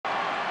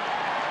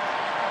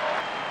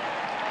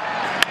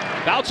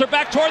Bouncer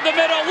back toward the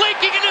middle,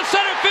 leaking into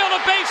center field, a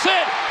base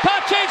hit.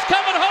 Pache's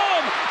coming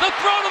home. The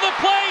throw to the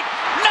plate,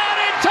 not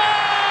in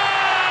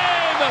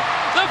time.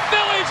 The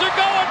Phillies are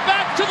going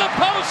back to the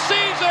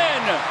postseason.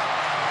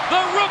 The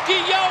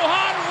rookie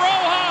Johan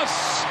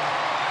Rojas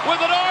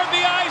with an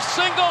RBI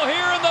single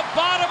here in the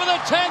bottom of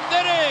the 10th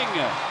inning.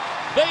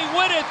 They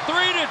win it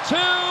 3-2.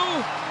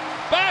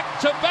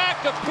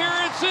 Back-to-back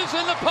appearances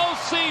in the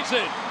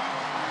postseason.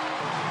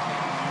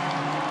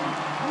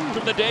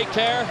 From the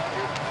daycare,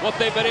 what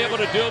they've been able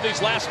to do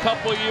these last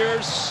couple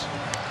years.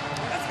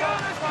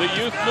 The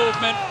youth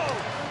movement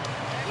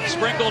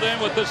sprinkled in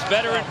with this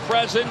veteran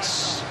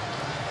presence.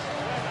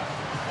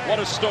 What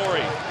a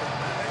story.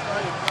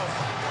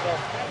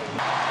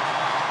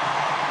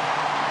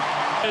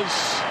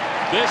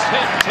 This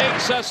hit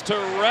takes us to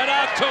Red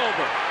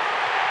October.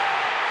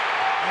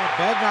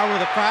 Bednar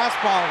with a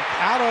fastball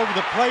out over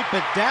the plate,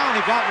 but down.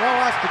 He got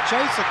Rojas to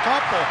chase a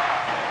couple.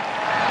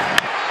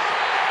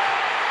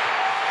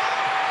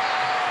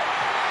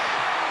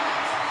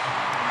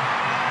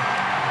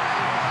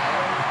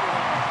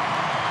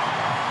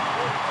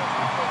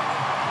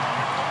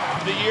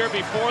 The year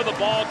before the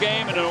ball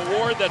game, and an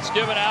award that's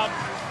given out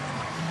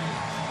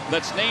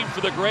that's named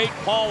for the great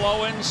Paul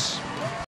Owens.